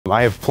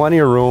I have plenty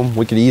of room.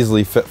 We could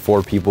easily fit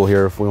 4 people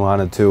here if we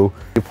wanted to.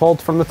 You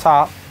pulled from the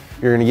top,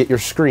 you're gonna get your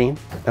screen,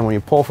 and when you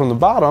pull from the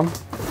bottom,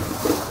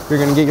 you're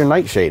gonna get your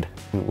nightshade.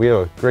 We have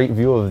a great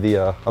view of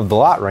the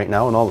lot right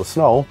now and all the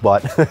snow,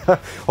 but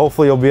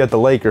hopefully you'll be at the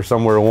lake or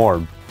somewhere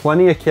warm.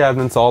 Plenty of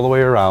cabinets all the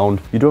way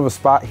around. You do have a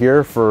spot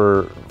here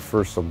for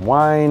some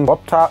wine.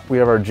 Up top, we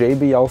have our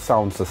JBL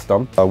sound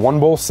system, a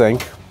 1-bowl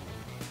sink,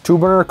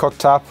 2-burner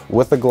cooktop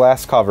with a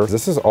glass cover.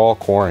 This is all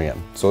Corian.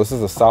 So this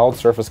is a solid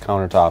surface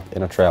countertop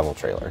in a travel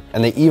trailer.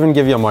 And they even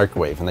give you a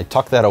microwave, and they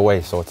tuck that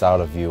away so it's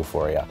out of view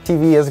for you.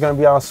 TV is gonna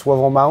be on a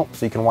swivel mount,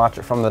 so you can watch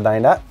it from the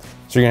dinette.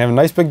 So you're gonna have a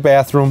nice big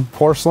bathroom,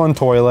 porcelain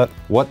toilet.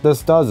 What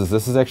this does is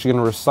this is actually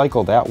gonna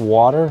recycle that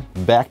water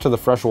back to the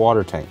fresh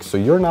water tank. So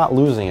you're not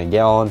losing a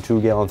gallon,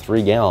 2 gallons,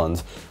 3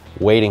 gallons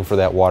waiting for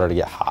that water to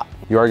get hot.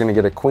 You are gonna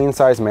get a queen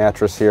size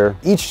mattress here.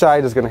 Each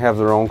side is gonna have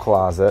their own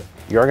closet.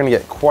 You are gonna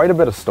get quite a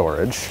bit of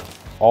storage.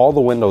 All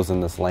the windows in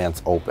this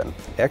Lance open.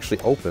 It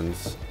actually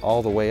opens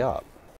all the way up.